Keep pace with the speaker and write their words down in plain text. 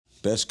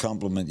Best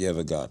compliment you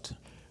ever got?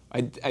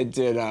 I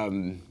did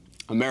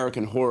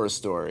American Horror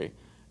Story,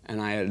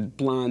 and I had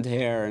blonde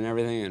hair and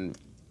everything, and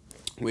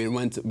we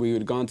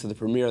had gone to the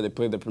premiere. They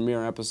played the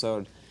premiere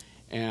episode,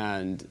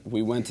 and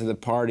we went to the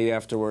party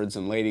afterwards,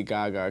 and Lady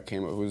Gaga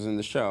came over, who was in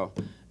the show,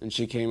 and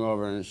she came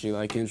over and she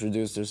like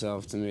introduced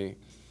herself to me.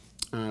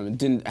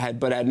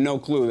 But had no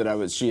clue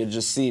that she had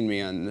just seen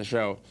me on the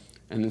show,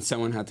 and then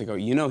someone had to go,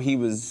 you know, he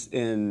was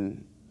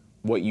in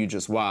what you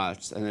just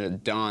watched, and then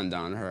it dawned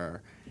on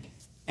her,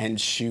 and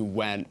she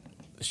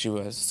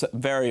was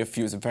very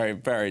effusive, very,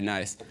 very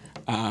nice.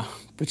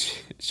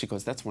 But she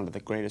goes, that's one of the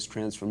greatest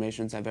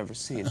transformations I've ever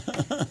seen.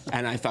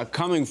 And I thought,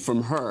 coming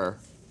from her,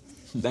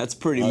 that's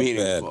pretty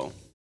meaningful. Bad.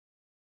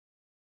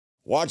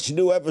 Watch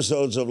new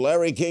episodes of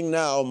Larry King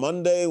Now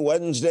Monday,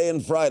 Wednesday,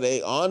 and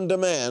Friday on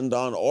demand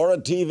on Aura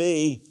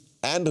TV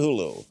and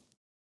Hulu.